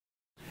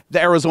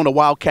The Arizona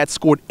Wildcats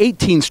scored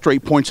 18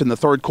 straight points in the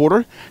third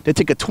quarter to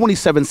take a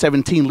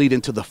 27-17 lead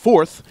into the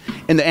fourth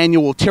in the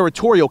annual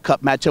Territorial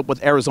Cup matchup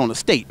with Arizona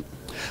State.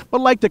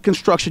 But like the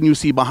construction you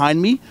see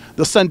behind me,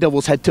 the Sun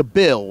Devils had to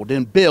build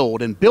and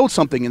build and build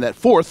something in that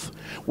fourth,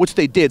 which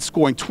they did,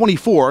 scoring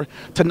 24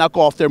 to knock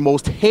off their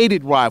most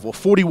hated rival,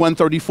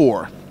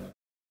 41-34.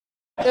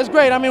 It's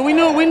great. I mean, we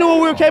knew what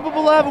we were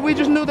capable of. We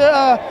just knew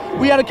that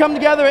we had to come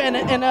together and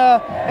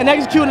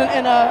execute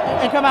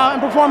and come out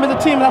and perform as a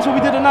team. And that's what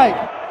we did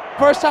tonight.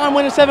 First time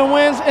winning 7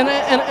 wins in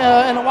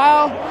a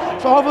while.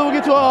 So hopefully we'll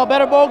get to a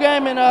better bowl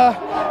game, and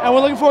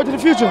we're looking forward to the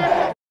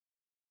future.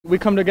 We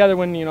come together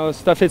when,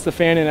 stuff hits the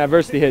fan and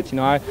adversity hits.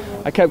 I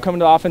kept coming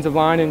to the offensive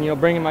line and,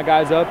 bringing my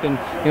guys up and,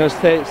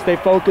 stay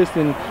focused,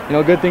 and,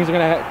 good things are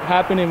going to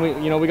happen, and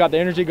we got the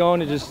energy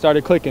going and just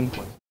started clicking.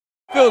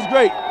 Feels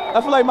great.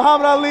 I feel like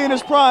Muhammad Ali in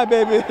his prime,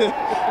 baby.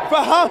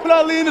 Muhammad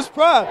Ali in his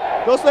prime.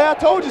 Don't say I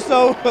told you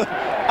so.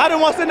 I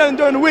didn't want to say nothing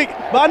during the week,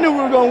 but I knew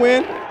we were going to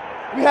win.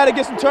 We had to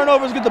get some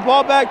turnovers, get the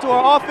ball back to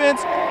our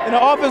offense, and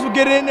our offense would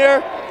get it in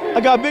there.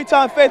 I got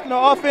big-time faith in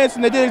our offense,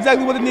 and they did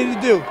exactly what they needed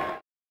to do.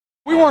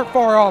 We weren't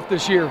far off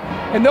this year,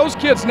 and those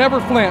kids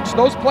never flinched.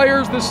 Those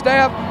players, the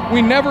staff,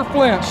 we never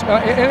flinched.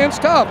 And it's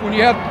tough when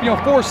you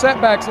have 4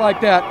 setbacks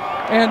like that,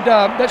 and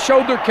that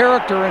showed their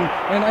character. And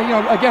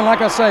again,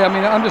 like I say,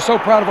 I'm just so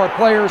proud of our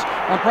players.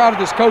 I'm proud of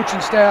this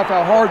coaching staff,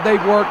 how hard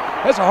they've worked.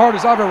 That's the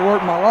hardest I've ever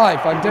worked in my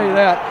life, I can tell you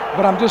that.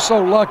 But I'm just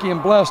so lucky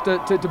and blessed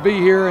to be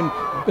here and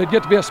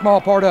get to be a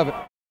small part of it.